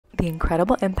The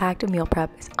incredible impact of meal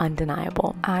prep is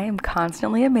undeniable. I am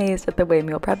constantly amazed at the way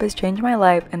meal prep has changed my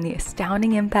life and the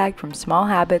astounding impact from small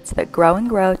habits that grow and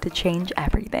grow to change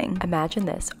everything. Imagine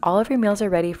this, all of your meals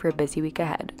are ready for a busy week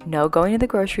ahead. No going to the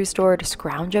grocery store to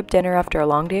scrounge up dinner after a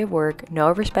long day of work,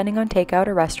 no overspending on takeout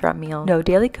or restaurant meal, no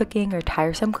daily cooking or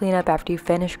tiresome cleanup after you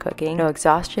finish cooking, no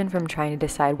exhaustion from trying to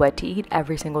decide what to eat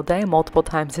every single day multiple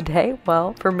times a day.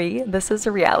 Well, for me, this is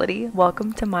a reality.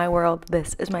 Welcome to my world.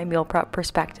 This is my meal prep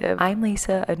perspective. I'm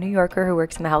Lisa, a New Yorker who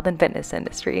works in the health and fitness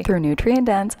industry. Through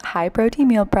nutrient-dense, high-protein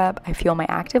meal prep, I fuel my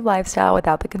active lifestyle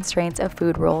without the constraints of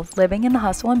food rules. Living in the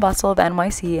hustle and bustle of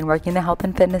NYC and working in the health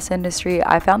and fitness industry,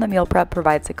 I found that meal prep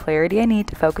provides the clarity I need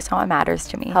to focus on what matters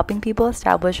to me, helping people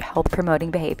establish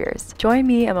health-promoting behaviors. Join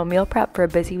me and we'll meal prep for a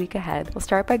busy week ahead. We'll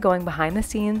start by going behind the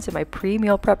scenes in my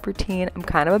pre-meal prep routine. I'm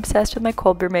kind of obsessed with my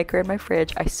cold brew maker in my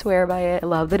fridge. I swear by it. I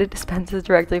love that it dispenses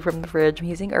directly from the fridge. I'm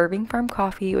using Irving Farm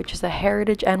Coffee, which is a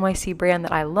heritage NYC brand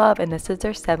that I love, and this is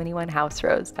their 71 house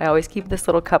roast. I always keep this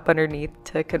little cup underneath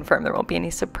to confirm there won't be any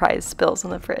surprise spills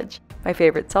in the fridge. My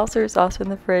favorite seltzer is also in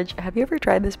the fridge. Have you ever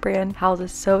tried this brand? Howl's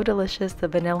is so delicious. The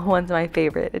vanilla one's my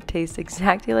favorite. It tastes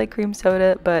exactly like cream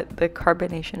soda, but the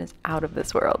carbonation is out of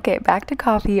this world. Okay, back to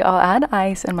coffee. I'll add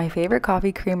ice and my favorite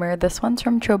coffee creamer. This one's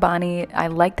from Chobani. I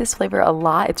like this flavor a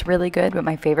lot. It's really good, but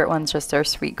my favorite one's just their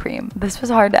sweet cream. This was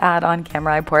hard to add on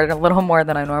camera. I poured a little more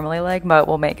than I normally like, but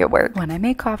we'll make it work. When I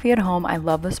make coffee at home, I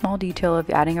love the small detail of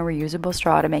adding a reusable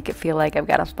straw to make it feel like I've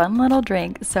got a fun little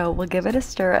drink. So we'll give it a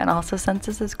stir, and also since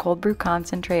this is cold brew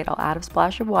concentrate, I'll add a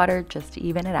splash of water just to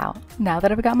even it out. Now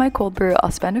that I've got my cold brew,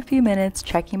 I'll spend a few minutes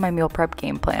checking my meal prep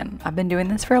game plan. I've been doing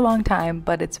this for a long time,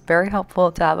 but it's very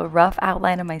helpful to have a rough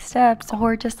outline of my steps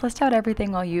or just list out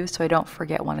everything I'll use so I don't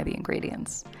forget one of the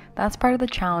ingredients. That's part of the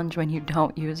challenge when you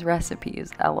don't use recipes,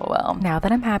 lol. Now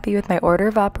that I'm happy with my order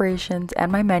of operations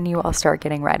and my menu, I'll start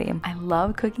getting ready. I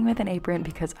love cooking with an apron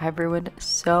because I've ruined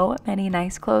so many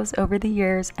nice clothes over the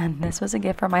years, and this was a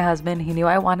gift from my husband. He knew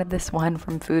I wanted this one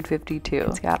from Food 52.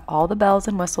 It's got all the bells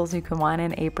and whistles you can want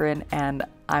in an apron, and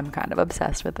I'm kind of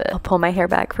obsessed with it. I'll pull my hair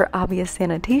back for obvious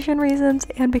sanitation reasons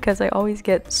and because I always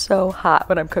get so hot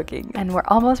when I'm cooking. And we're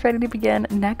almost ready to begin.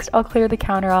 Next, I'll clear the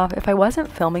counter off. If I wasn't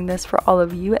filming this for all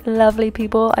of you lovely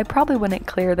people, I probably wouldn't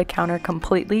clear the counter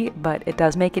completely, but it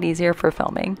does make it easier for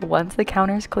filming. Once the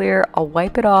counter's clear, I'll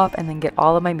wipe it off and then get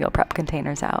all of my meal prep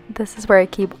containers out. This is where I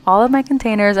keep all of my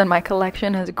containers, and my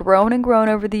collection has grown and grown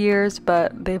over the years,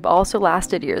 but they've also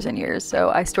lasted years and years. So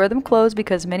I store them closed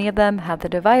because many of them have the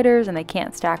dividers and they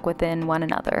can't stack within one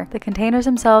another. The containers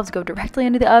themselves go directly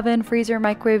into the oven, freezer,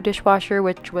 microwave, dishwasher,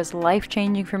 which was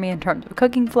life-changing for me in terms of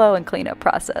cooking flow and cleanup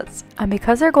process. And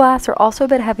because they're glass, they're also a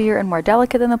bit heavier and more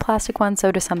delicate than the plastic ones,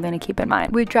 so just something to keep in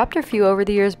mind. We've dropped a few over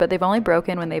the years, but they've only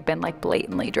broken when they've been like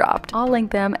blatantly dropped. I'll link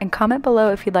them and comment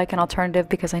below if you'd like an alternative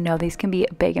because I know these can be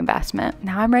a big investment.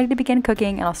 Now I'm ready to begin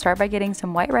cooking, and I'll start by getting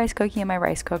some white rice cooking in my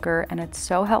rice cooker, and it's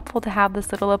so helpful to have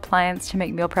this little appliance to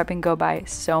make meal prepping go by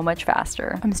so much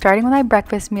faster. I'm starting with my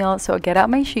breakfast meal, so I'll get out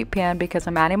my sheet pan because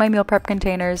I'm adding my meal prep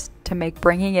containers to make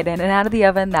bringing it in and out of the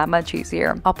oven that much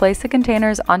easier. I'll place the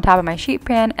containers on top of my sheet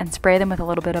pan and spray them with a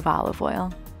little bit of olive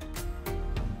oil.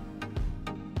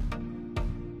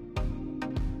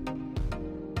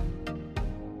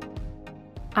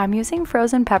 I'm using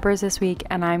frozen peppers this week,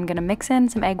 and I'm gonna mix in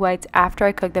some egg whites after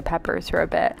I cook the peppers for a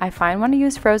bit. I find when I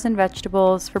use frozen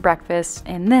vegetables for breakfast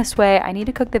in this way, I need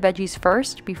to cook the veggies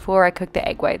first before I cook the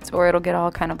egg whites, or it'll get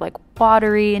all kind of like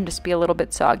watery and just be a little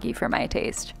bit soggy for my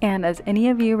taste. And as any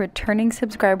of you returning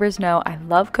subscribers know, I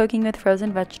love cooking with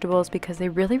frozen vegetables because they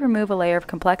really remove a layer of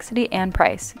complexity and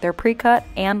price. They're pre-cut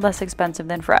and less expensive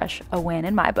than fresh, a win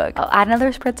in my book. I'll add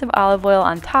another spritz of olive oil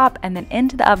on top, and then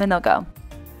into the oven they'll go.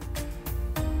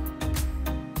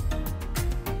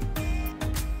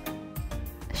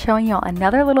 Showing y'all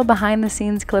another little behind the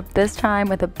scenes clip, this time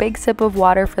with a big sip of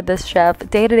water for this chef.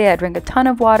 Day to day I drink a ton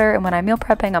of water, and when I'm meal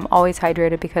prepping I'm always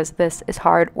hydrated because this is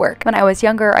hard work. When I was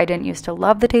younger I didn't used to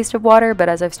love the taste of water, but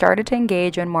as I've started to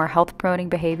engage in more health promoting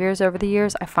behaviors over the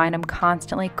years, I find I'm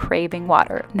constantly craving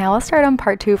water. Now I'll start on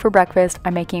part 2 for breakfast.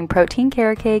 I'm making protein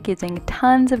carrot cake using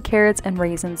tons of carrots and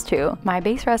raisins too. My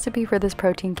base recipe for this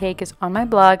protein cake is on my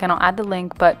blog and I'll add the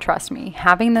link, but trust me,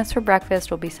 having this for breakfast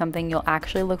will be something you'll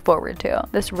actually look forward to.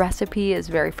 This recipe is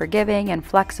very forgiving and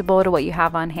flexible to what you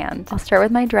have on hand. I'll start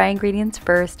with my dry ingredients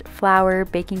first: flour,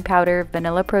 baking powder,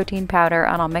 vanilla protein powder,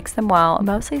 and I'll mix them well,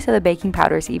 mostly so the baking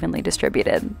powder is evenly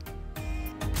distributed.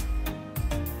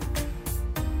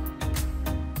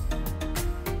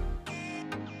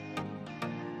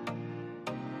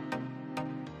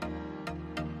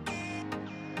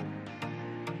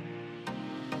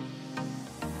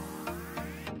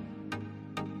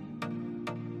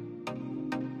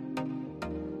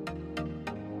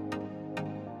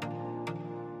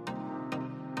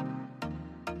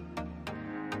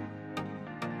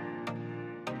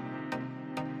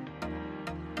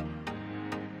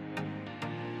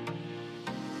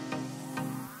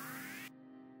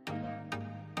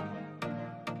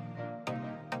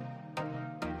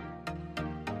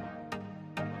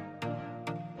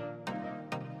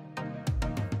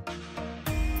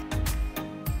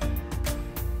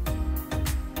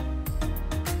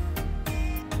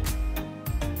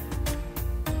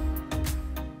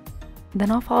 Then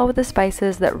I'll follow with the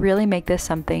spices that really make this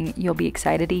something you'll be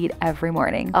excited to eat every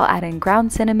morning. I'll add in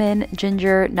ground cinnamon,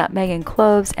 ginger, nutmeg, and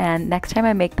cloves, and next time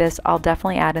I make this, I'll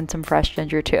definitely add in some fresh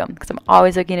ginger too, because I'm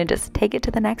always looking to just take it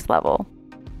to the next level.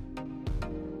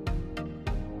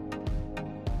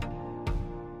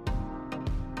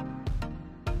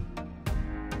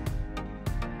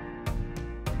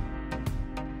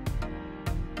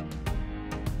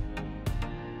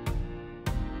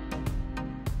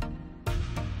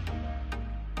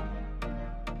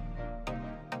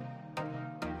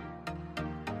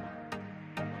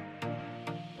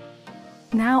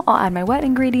 Now I'll add my wet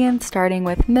ingredients, starting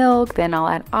with milk, then I'll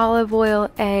add olive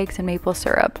oil, eggs, and maple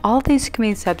syrup. All of these can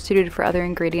be substituted for other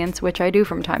ingredients, which I do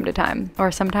from time to time, or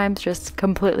sometimes just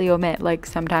completely omit. Like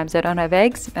sometimes I don't have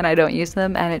eggs and I don't use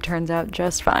them and it turns out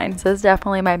just fine. So this is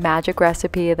definitely my magic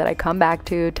recipe that I come back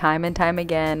to time and time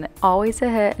again. Always a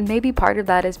hit, and maybe part of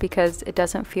that is because it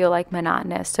doesn't feel like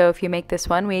monotonous. So if you make this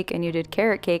one week and you did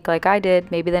carrot cake like I did,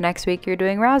 maybe the next week you're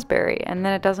doing raspberry, and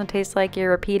then it doesn't taste like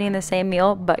you're repeating the same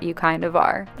meal, but you kind of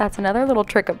are. That's another little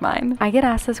trick of mine. I get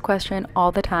asked this question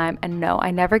all the time, and no,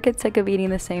 I never get sick of eating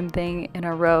the same thing in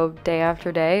a row day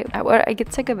after day. I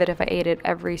get sick of it if I ate it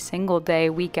every single day,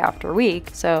 week after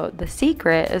week. So the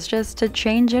secret is just to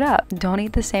change it up. Don't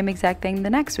eat the same exact thing the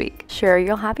next week. Sure,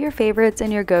 you'll have your favorites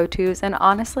and your go-tos, and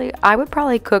honestly, I would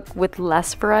probably cook with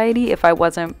less variety if I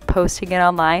wasn't posting it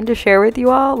online to share with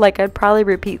you all. Like, I'd probably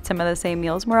repeat some of the same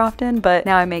meals more often, but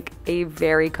now I make a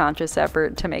very conscious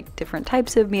effort to make different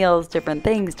types of meals, different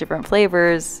things, different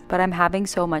flavors, but I'm having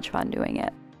so much fun doing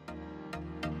it.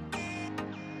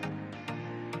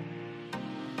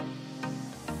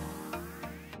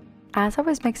 As I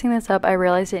was mixing this up, I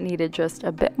realized it needed just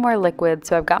a bit more liquid,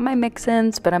 so I've got my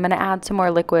mix-ins, but I'm going to add some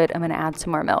more liquid. I'm going to add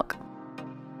some more milk.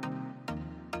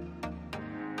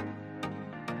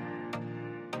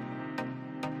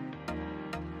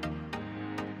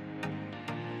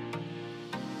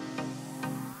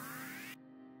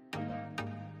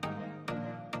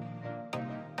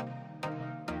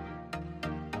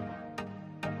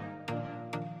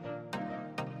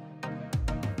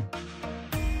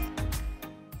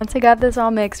 Once I got this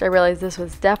all mixed, I realized this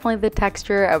was definitely the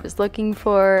texture I was looking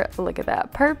for. Look at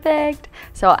that, perfect.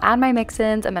 So I'll add my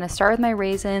mix-ins. I'm gonna start with my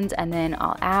raisins, and then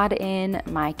I'll add in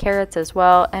my carrots as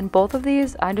well. And both of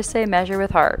these, I just say measure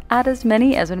with heart. Add as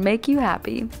many as would make you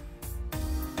happy.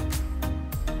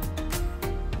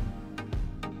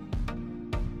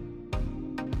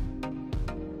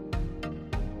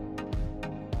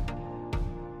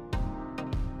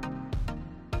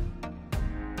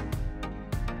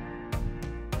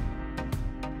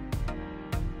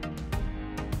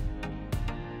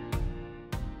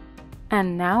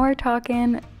 And now we're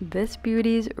talking. This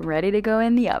beauty's ready to go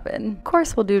in the oven. Of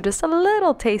course, we'll do just a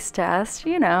little taste test,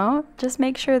 you know, just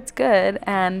make sure it's good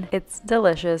and it's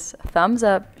delicious. Thumbs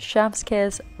up, chef's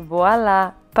kiss,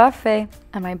 voila, parfait.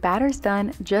 And my batter's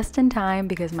done just in time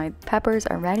because my peppers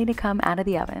are ready to come out of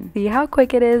the oven. See how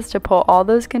quick it is to pull all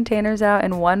those containers out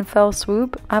in one fell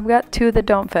swoop? I've got 2 that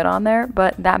don't fit on there,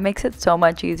 but that makes it so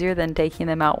much easier than taking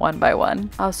them out one by one.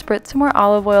 I'll spritz some more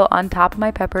olive oil on top of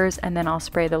my peppers, and then I'll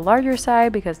spray the larger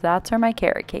side because that's where my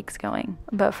carrot cake's going.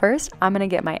 But first, I'm gonna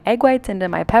get my egg whites into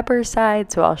my peppers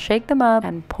side, so I'll shake them up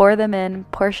and pour them in,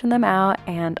 portion them out,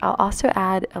 and I'll also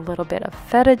add a little bit of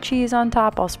feta cheese on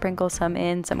top. I'll sprinkle some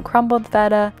in, some crumbled feta,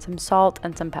 some salt,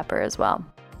 and some pepper as well.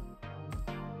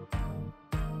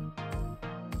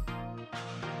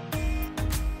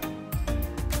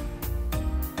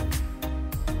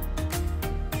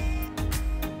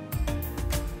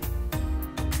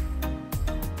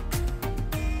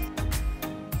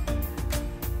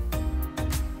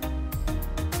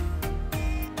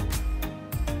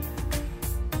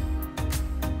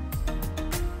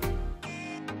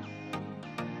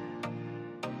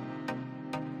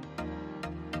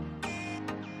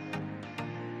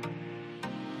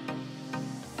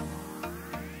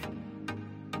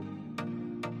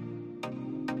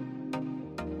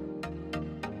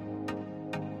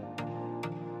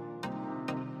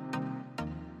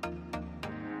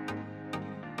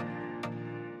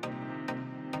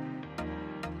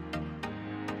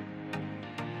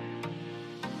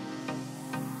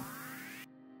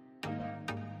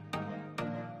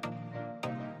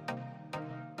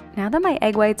 Now that my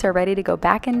egg whites are ready to go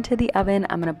back into the oven,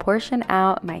 I'm gonna portion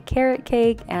out my carrot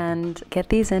cake and get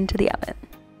these into the oven.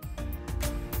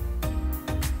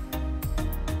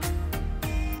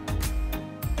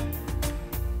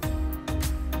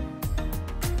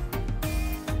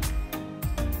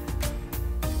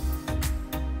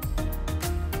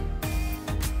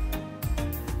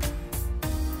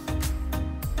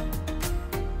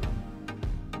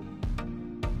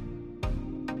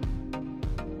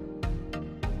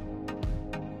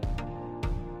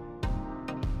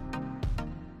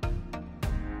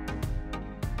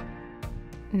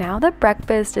 Now that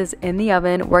breakfast is in the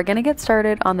oven, we're gonna get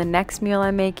started on the next meal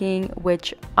I'm making,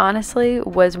 which honestly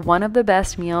was one of the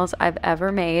best meals I've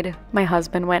ever made. My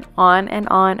husband went on and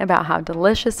on about how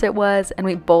delicious it was, and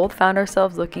we both found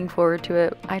ourselves looking forward to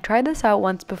it. I tried this out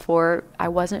once before. I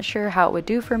wasn't sure how it would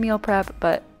do for meal prep,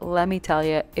 but let me tell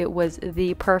you, it was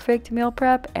the perfect meal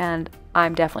prep, and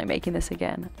I'm definitely making this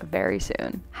again very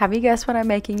soon. Have you guessed what I'm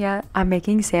making yet? I'm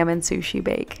making salmon sushi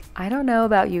bake. I don't know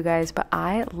about you guys, but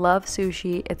I love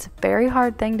sushi. It's a very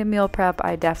hard thing to meal prep.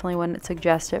 I definitely wouldn't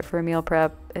suggest it for a meal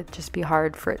prep. It'd just be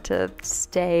hard for it to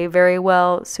stay very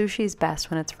well. Sushi's best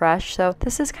when it's fresh, so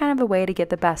this is kind of a way to get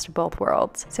the best of both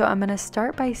worlds. So I'm gonna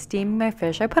start by steaming my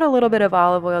fish. I put a little bit of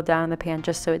olive oil down in the pan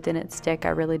just so it didn't stick. I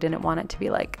really didn't want it to be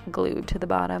like glued to the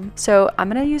bottom. So I'm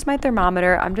gonna use my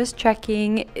thermometer. I'm just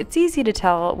checking. It's easy to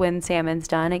tell when salmon's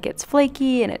done. It gets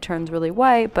flaky and it turns really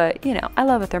white, but you know, I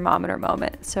love a thermometer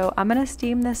moment. So I'm gonna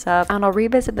steam this up and I'll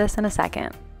revisit this in a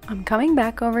second. I'm coming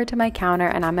back over to my counter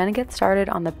and I'm gonna get started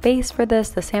on the base for this.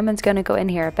 The salmon's gonna go in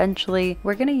here eventually.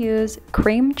 We're gonna use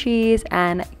cream cheese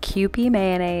and Kewpie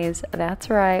mayonnaise. That's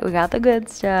right, we got the good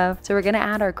stuff. So we're gonna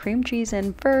add our cream cheese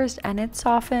in first, and it's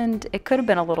softened. It could have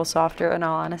been a little softer in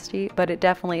all honesty, but it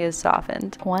definitely is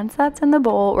softened. Once that's in the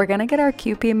bowl, we're gonna get our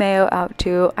Kewpie mayo out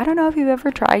too. I don't know if you've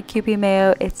ever tried Kewpie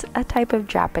mayo. It's a type of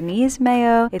Japanese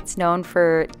mayo. It's known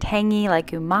for tangy,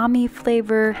 like umami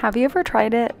flavor. Have you ever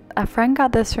tried it? A friend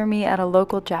got this for me at a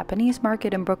local Japanese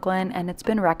market in Brooklyn, and it's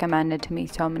been recommended to me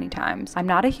so many times. I'm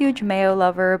not a huge mayo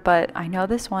lover, but I know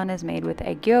this one is made with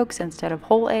egg yolks instead of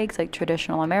whole eggs like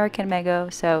traditional American mayo,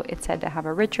 so it's said to have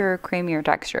a richer, creamier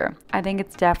texture. I think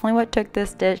it's definitely what took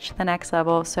this dish to the next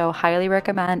level, so highly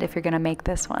recommend if you're gonna make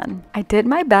this one. I did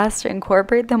my best to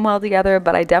incorporate them well together,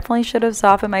 but I definitely should have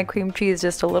softened my cream cheese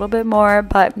just a little bit more,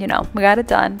 but you know, we got it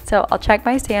done. So I'll check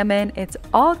my salmon. It's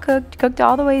all cooked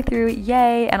all the way through,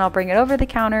 yay, and I'll bring it over the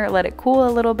counter, let it cool a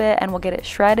little bit, and we'll get it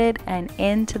shredded and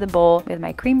into the bowl with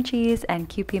my cream cheese and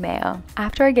Kewpie mayo.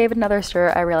 After I gave it another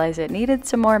stir, I realized it needed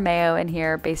some more mayo in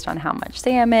here based on how much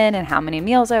salmon and how many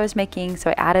meals I was making,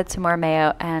 so I added some more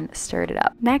mayo and stirred it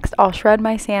up. Next, I'll shred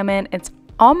my salmon. It's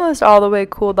almost all the way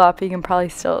cooled off. You can probably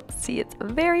still see it's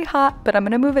very hot, but I'm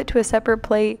gonna move it to a separate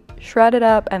plate, shred it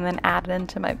up, and then add it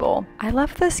into my bowl. I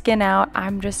left the skin out.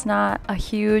 I'm just not a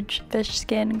huge fish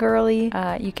skin girly.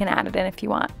 You can add it in if you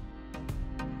want.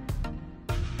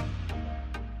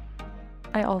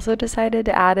 I also decided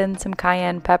to add in some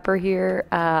cayenne pepper here.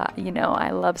 You know, I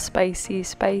love spicy.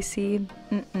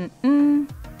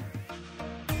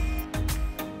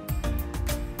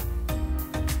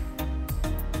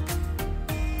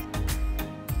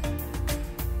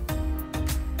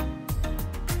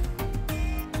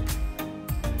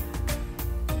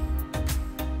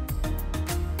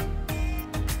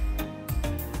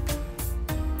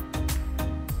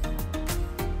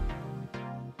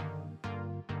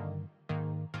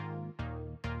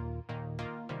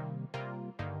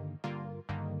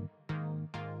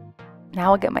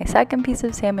 Now I'll get my second piece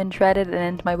of salmon shredded and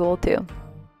into my bowl too.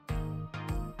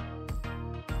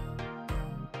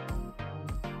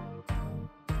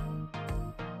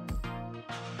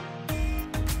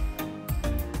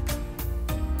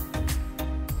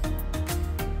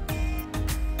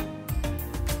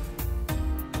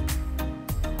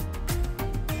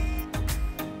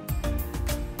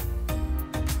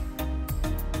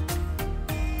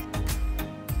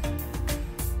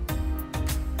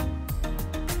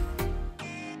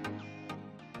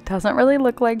 Doesn't really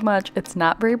look like much, it's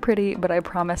not very pretty, but I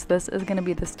promise this is going to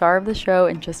be the star of the show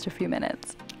in just a few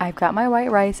minutes. I've got my white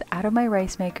rice out of my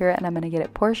rice maker and I'm going to get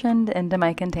it portioned into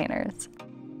my containers.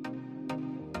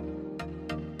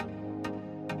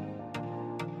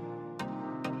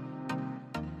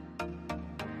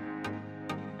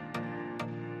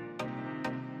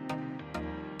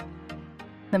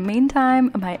 In the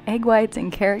meantime, my egg whites and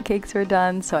carrot cakes are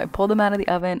done, so I pulled them out of the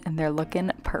oven and they're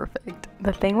looking perfect.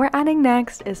 The thing we're adding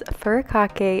next is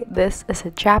furikake. This is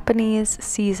a Japanese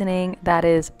seasoning that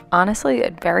is honestly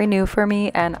very new for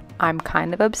me and I'm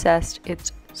kind of obsessed.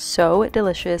 It's so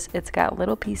delicious. It's got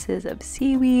little pieces of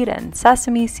seaweed and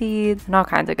sesame seeds and all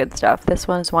kinds of good stuff. This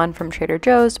one's one from Trader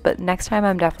Joe's, but next time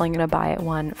I'm definitely gonna buy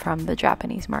one from the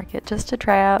Japanese market just to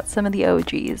try out some of the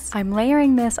OGs. I'm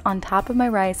layering this on top of my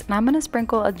rice and I'm gonna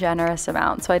sprinkle a generous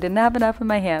amount, so I didn't have enough in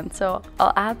my hand, so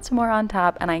I'll add some more on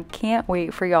top, and I can't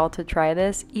wait for y'all to try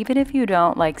this. Even if you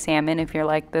don't like salmon, if you're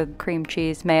like the cream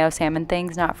cheese mayo salmon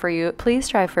thing's not for you, please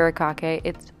try furikake.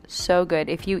 It's so good.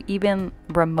 If you even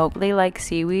remotely like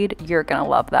seaweed, you're gonna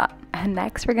love that. And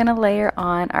next we're gonna layer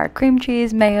on our cream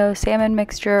cheese mayo salmon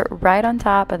mixture right on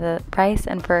top of the rice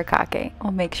and furikake.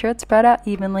 We'll make sure it's spread out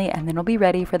evenly and then we'll be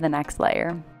ready for the next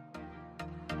layer.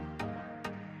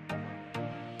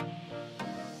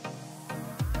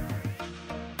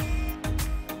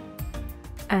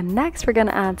 And next we're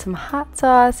gonna add some hot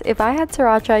sauce. If I had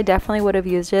sriracha, I definitely would have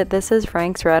used it. This is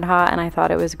Frank's Red Hot and I thought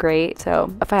it was great.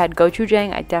 So if I had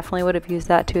gochujang, I definitely would have used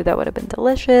that too. That would have been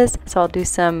delicious. So I'll do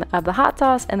some of the hot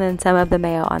sauce and then some of the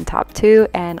mayo on top too.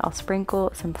 And I'll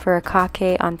sprinkle some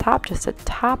furikake on top just to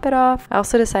top it off. I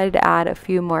also decided to add a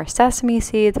few more sesame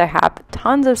seeds. I have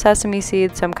tons of sesame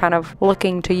seeds, so I'm kind of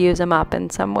looking to use them up in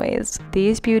some ways.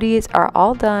 These beauties are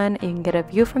all done. You can get a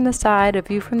view from the side, a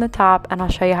view from the top, and I'll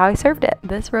show you how I served it.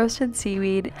 This roasted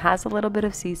seaweed has a little bit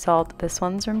of sea salt. This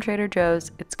one's from Trader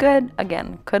Joe's. It's good.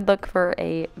 Again, could look for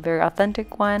a very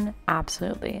authentic one.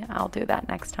 Absolutely. I'll do that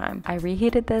next time. I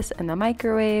reheated this in the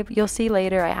microwave. You'll see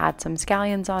later I add some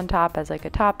scallions on top as like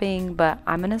a topping, but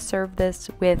I'm going to serve this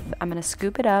with, I'm going to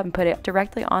scoop it up and put it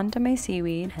directly onto my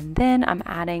seaweed. And then I'm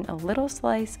adding a little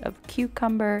slice of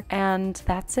cucumber and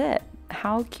that's it.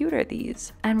 How cute are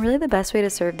these? And really the best way to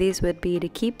serve these would be to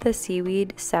keep the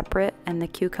seaweed separate and the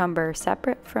cucumber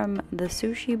separate from the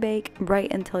sushi bake right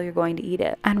until you're going to eat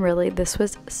it. And really this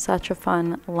was such a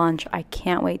fun lunch. I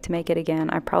can't wait to make it again.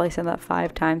 I probably said that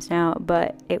 5 times now,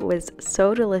 but it was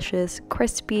so delicious,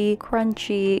 crispy,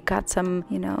 crunchy, got some,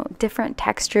 you know, different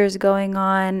textures going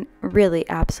on. Really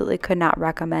absolutely could not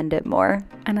recommend it more.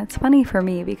 And it's funny for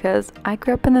me because I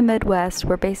grew up in the Midwest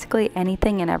where basically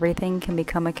anything and everything can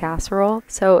become a casserole.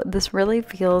 So this really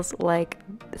feels like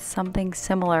something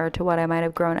similar to what I might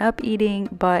have grown up eating,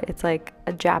 but it's like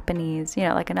a Japanese, you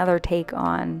know, like another take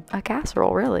on a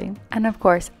casserole really. And of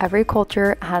course, every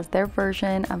culture has their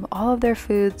version of all of their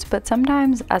foods, but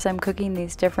sometimes as I'm cooking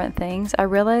these different things, I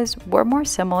realize we're more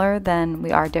similar than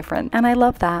we are different. And I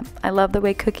love that. I love the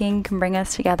way cooking can bring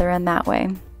us together in that way.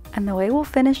 And the way we'll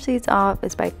finish these off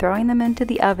is by throwing them into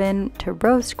the oven to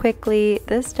roast quickly.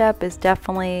 This step is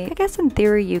definitely, I guess in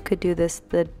theory, you could do this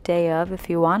the day of if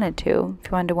you wanted to. If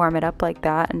you wanted to warm it up like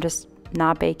that and just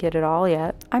not bake it at all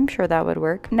yet, I'm sure that would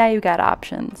work. Now you got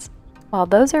options. While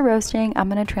those are roasting, I'm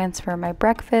going to transfer my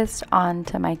breakfast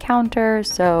onto my counter.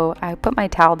 So I put my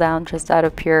towel down just out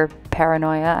of pure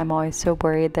paranoia. I'm always so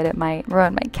worried that it might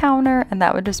ruin my counter and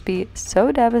that would just be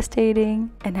so devastating.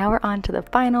 And now we're on to the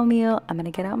final meal. I'm going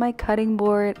to get out my cutting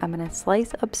board. I'm going to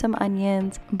slice up some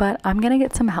onions, but I'm going to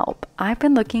get some help. I've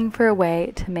been looking for a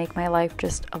way to make my life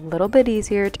just a little bit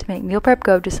easier, to make meal prep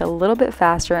go just a little bit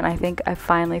faster, and I think I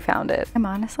finally found it. I'm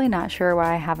honestly not sure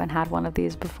why I haven't had one of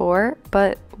these before,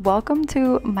 but welcome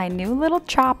to my new little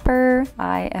chopper.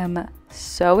 I am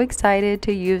so excited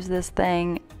to use this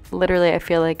thing. Literally, I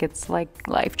feel like it's like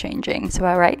life-changing. So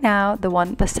right now,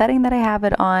 the setting that I have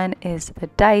it on is the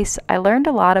dice. I learned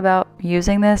a lot about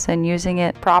using this and using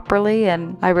it properly,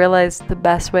 and I realized the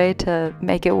best way to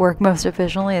make it work most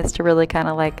efficiently is to really kind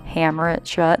of like hammer it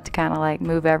shut to kind of like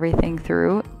move everything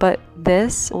through. But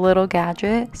this little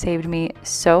gadget saved me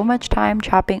so much time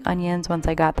chopping onions once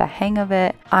I got the hang of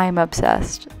it. I'm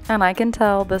obsessed. And I can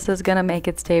tell this is gonna make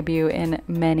its debut in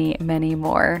many, many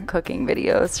more cooking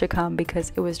videos to come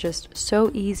because it was just so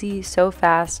easy, so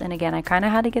fast. And again, I kind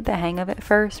of had to get the hang of it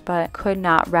first, but could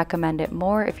not recommend it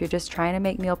more if you're just trying to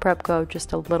make meal prep go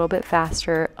just a little bit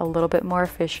faster, a little bit more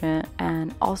efficient.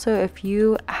 And also if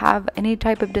you have any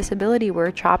type of disability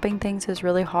where chopping things is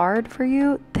really hard for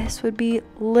you, this would be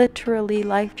literally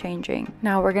life-changing.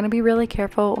 Now we're going to be really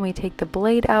careful when we take the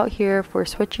blade out here if we're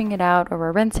switching it out or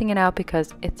we're rinsing it out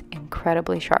because it's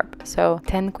incredibly sharp. So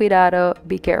ten cuidado,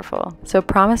 be careful. So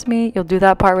promise me you'll do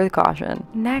that part with caution.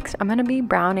 Next, I'm going to be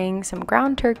browning some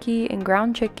ground turkey and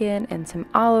ground chicken in some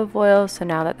olive oil. So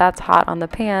now that that's hot on the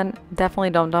pan,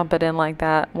 definitely don't dump it in like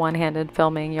that. One-handed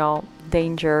filming, y'all.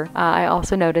 Danger. I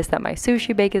also noticed that my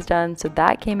sushi bake is done, so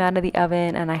that came out of the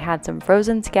oven, and I had some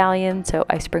frozen scallions, so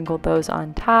I sprinkled those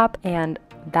on top, and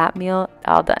that meal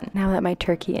all done. Now that my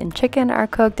turkey and chicken are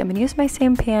cooked, I'm gonna use my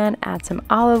same pan, add some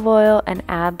olive oil, and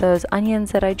add those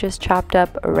onions that I just chopped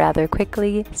up rather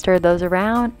quickly. Stir those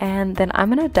around, and then I'm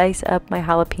gonna dice up my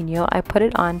jalapeno. I put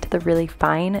it onto the really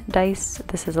fine dice.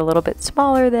 This is a little bit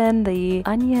smaller than the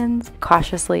onions.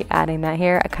 Cautiously adding that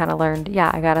here. I kind of learned,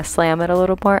 yeah, I gotta slam it a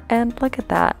little more, and look at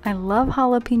that. I love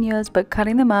jalapenos, but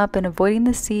cutting them up and avoiding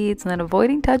the seeds and then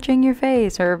avoiding touching your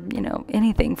face or, you know,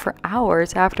 anything for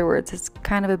hours afterwards is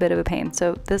kind of a bit of a pain.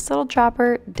 So this little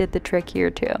chopper did the trick here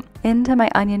too. Into my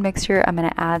onion mixture, I'm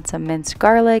gonna add some minced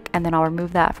garlic, and then I'll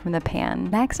remove that from the pan.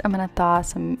 Next, I'm gonna thaw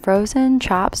some frozen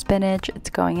chopped spinach.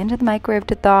 It's going into the microwave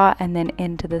to thaw, and then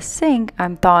into the sink,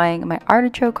 I'm thawing my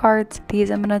artichoke hearts. These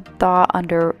I'm gonna thaw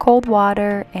under cold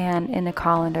water and in a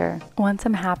colander. Once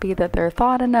I'm happy that they're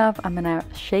thawed enough, I'm gonna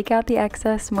shake out the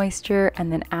excess moisture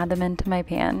and then add them into my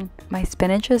pan. My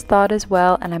spinach is thawed as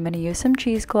well, and I'm gonna use some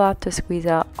cheesecloth to squeeze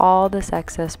out all this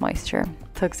excess moisture.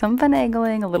 Took some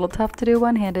finagling, a little tough to do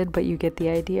one-handed, but you get the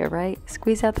idea, right?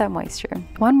 Squeeze out that moisture.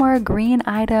 One more green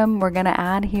item we're gonna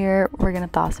add here. We're gonna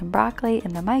thaw some broccoli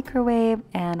in the microwave,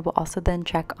 and we'll also then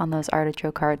check on those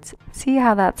artichoke hearts. See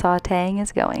how that sauteing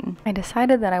is going. I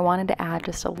decided that I wanted to add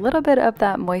just a little bit of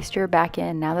that moisture back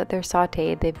in. Now that they're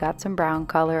sauteed, they've got some brown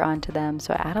color onto them.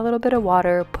 So I add a little bit of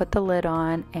water, put the lid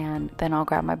on, and then I'll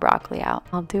grab my broccoli out.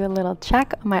 I'll do a little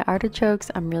check on my artichokes.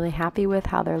 I'm really happy with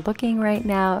how they're looking right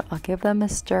now. I'll give them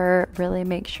a stir, really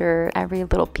make sure every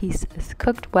little piece is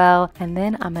cooked well, and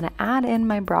then I'm gonna add in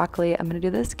my broccoli. I'm gonna do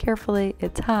this carefully,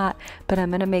 it's hot, but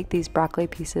I'm gonna make these broccoli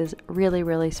pieces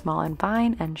really small and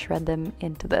fine and shred them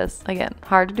into this. Again,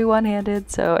 hard to do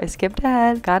one-handed, so I skipped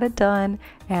ahead, got it done,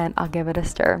 and I'll give it a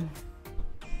stir.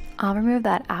 I'll remove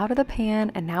that out of the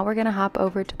pan, and now we're gonna hop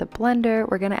over to the blender.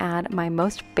 We're gonna add my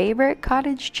most favorite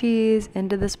cottage cheese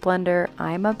into this blender.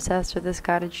 I'm obsessed with this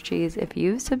cottage cheese. If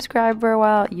you've subscribed for a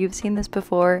while, you've seen this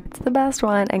before. It's the best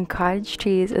one, and cottage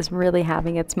cheese is really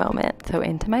having its moment. So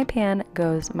into my pan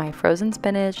goes my frozen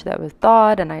spinach that was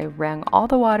thawed, and I wrung all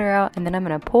the water out, and then I'm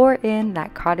gonna pour in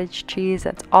that cottage cheese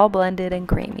that's all blended and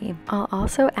creamy. I'll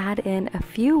also add in a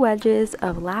few wedges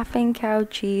of Laughing Cow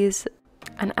cheese,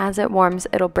 and as it warms,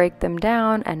 it'll break them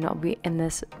down, and it'll be in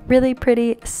this really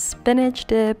pretty spinach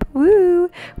dip. Woo!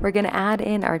 We're gonna add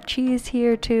in our cheese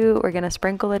here too. We're gonna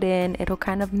sprinkle it in. It'll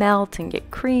kind of melt and get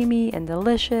creamy and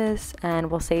delicious, and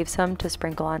we'll save some to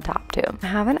sprinkle on top too. I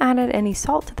haven't added any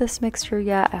salt to this mixture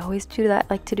yet. I always do that,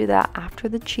 like to do that after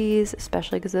the cheese,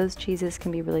 especially because those cheeses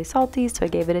can be really salty. So I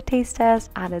gave it a taste test,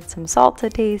 added some salt to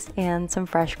taste, and some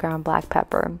fresh ground black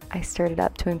pepper. I stirred it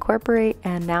up to incorporate,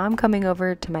 and now I'm coming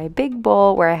over to my big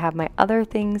bowl where I have my other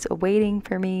things waiting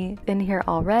for me. In here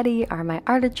already are my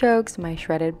artichokes, my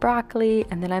shredded broccoli,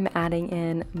 and then I'm adding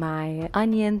in my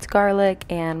onions, garlic,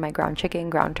 and my ground chicken,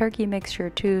 ground turkey mixture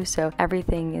too. So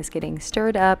everything is getting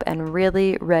stirred up and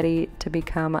really ready to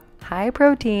become high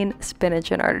protein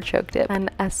spinach and artichoke dip. And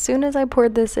as soon as I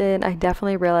poured this in, I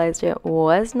definitely realized it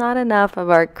was not enough of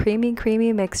our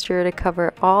creamy mixture to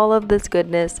cover all of this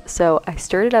goodness. So I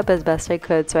stirred it up as best I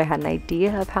could, so I had an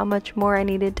idea of how much more I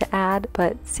needed to add.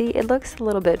 But see, it looks a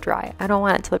little bit dry. I don't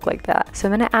want it to look like that. So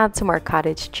I'm gonna add some more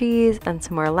cottage cheese and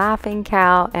some more Laughing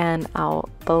Cow, and I'll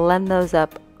blend those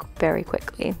up very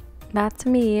quickly. That's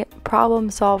me,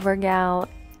 problem solver gal.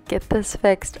 Get this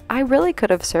fixed. I really could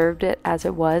have served it as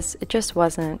it was. It just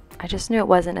wasn't. I just knew it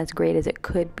wasn't as great as it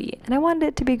could be, and I wanted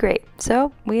it to be great.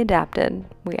 So we adapted.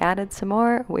 We added some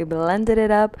more. We blended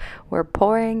it up. We're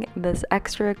pouring this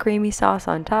extra creamy sauce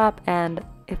on top, and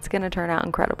it's gonna turn out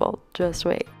incredible. Just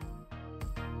wait.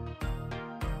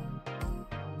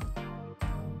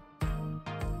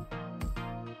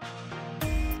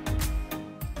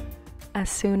 As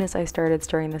soon as I started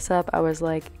stirring this up, I was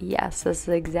like, yes, this is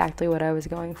exactly what I was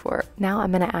going for. Now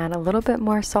I'm gonna add a little bit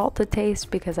more salt to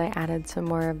taste because I added some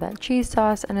more of that cheese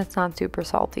sauce and it's not super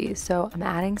salty. So I'm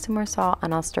adding some more salt,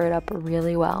 and I'll stir it up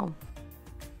really well.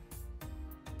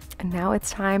 And now it's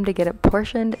time to get it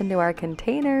portioned into our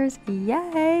containers.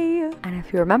 Yay! And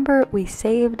if you remember, we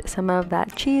saved some of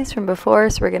that cheese from before,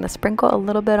 so we're gonna sprinkle a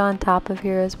little bit on top of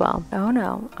here as well. Oh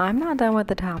no, I'm not done with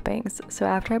the toppings. So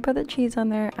after I put the cheese on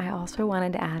there, I also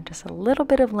wanted to add just a little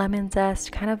bit of lemon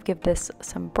zest, kind of give this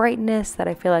some brightness that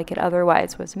I feel like it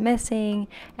otherwise was missing.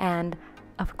 And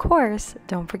of course,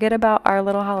 don't forget about our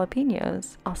little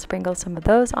jalapenos. I'll sprinkle some of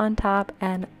those on top,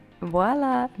 and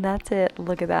voila, that's it.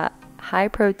 Look at that. High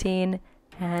protein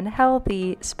and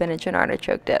healthy spinach and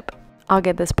artichoke dip. I'll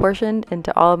get this portioned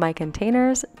into all of my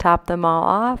containers, top them all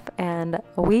off, and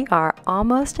we are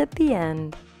almost at the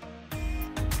end.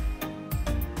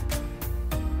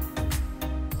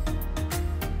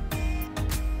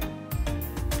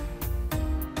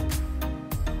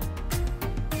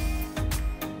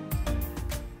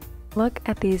 Look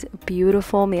at these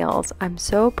beautiful meals. I'm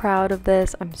so proud of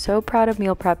this. I'm so proud of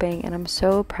meal prepping, and I'm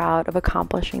so proud of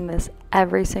accomplishing this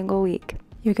every single week.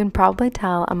 You can probably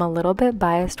tell I'm a little bit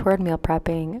biased toward meal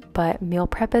prepping, but meal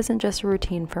prep isn't just a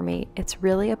routine for me. It's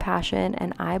really a passion,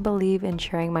 and I believe in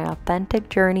sharing my authentic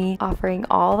journey, offering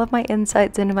all of my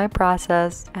insights into my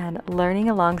process, and learning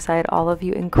alongside all of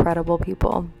you incredible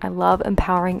people. I love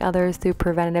empowering others through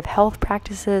preventative health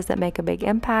practices that make a big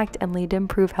impact and lead to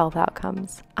improved health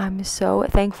outcomes. I'm so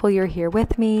thankful you're here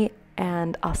with me,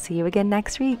 and I'll see you again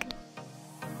next week.